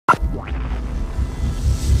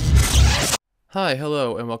Hi,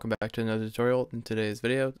 hello, and welcome back to another tutorial. In today's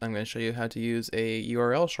video, I'm going to show you how to use a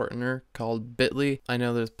URL shortener called Bitly. I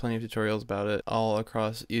know there's plenty of tutorials about it all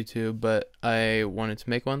across YouTube, but I wanted to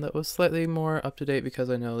make one that was slightly more up to date because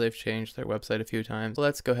I know they've changed their website a few times. So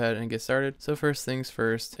let's go ahead and get started. So first things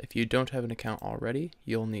first, if you don't have an account already,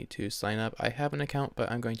 you'll need to sign up. I have an account, but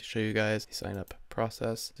I'm going to show you guys the sign up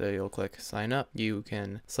process. So you'll click sign up. You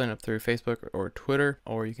can sign up through Facebook or Twitter,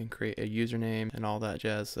 or you can create a username and all that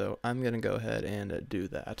jazz. So I'm going to go ahead and do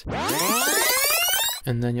that.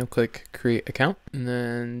 And then you'll click create account and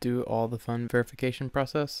then do all the fun verification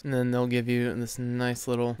process. And then they'll give you this nice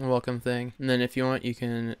little welcome thing. And then if you want, you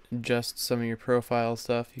can adjust some of your profile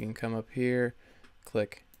stuff. You can come up here,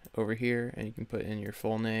 click over here, and you can put in your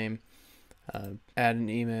full name, add an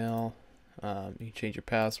email, you can change your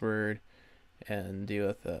password, and deal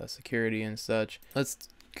with security and such. Let's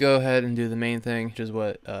go ahead and do the main thing, which is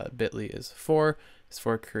what Bitly is for. It's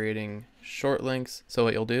for creating short links. So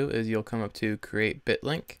what you'll do is you'll come up to create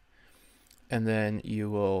bitlink, and then you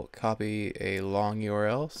will copy a long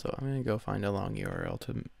URL. So I'm going to go find a long URL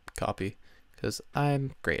to copy because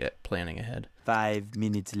I'm great at planning ahead. 5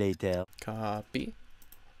 minutes later. Copy.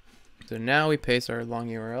 So now we paste our long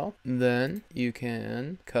URL. Then you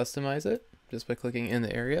can customize it just by clicking in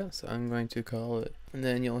the area. So I'm going to call it, and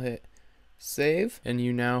then you'll hit save, and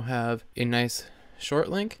you now have a nice short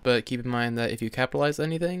link. But keep in mind that if you capitalize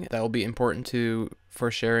anything, that will be important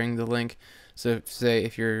for sharing the link. So say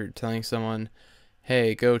if you're telling someone,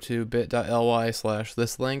 hey, go to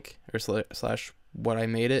bit.ly/this link or slash what I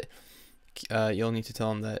made it, you'll need to tell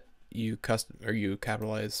them that you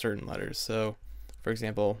capitalize certain letters. So for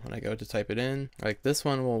example, when I go to type it in, like this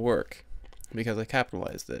one will work because I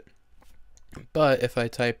capitalized it. But if I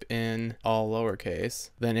type in all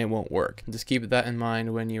lowercase, then it won't work. Just keep that in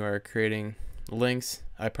mind when you are creating links.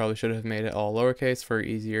 I probably should have made it all lowercase for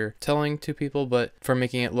easier telling to people, but for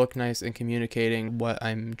making it look nice and communicating what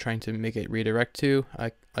I'm trying to make it redirect to,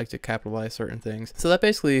 I like to capitalize certain things. So that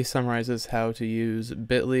basically summarizes how to use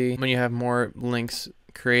Bitly. When you have more links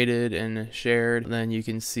created and shared, then you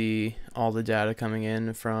can see all the data coming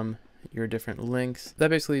in from your different links. That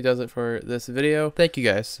basically does it for this video. Thank you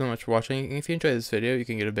guys so much for watching. And if you enjoyed this video, you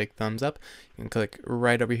can get a big thumbs up. You can click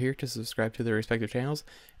right over here to subscribe to the respective channels,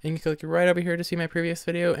 and you can click right over here to see my previous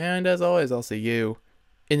video. And as always, I'll see you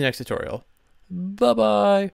in the next tutorial. Bye bye.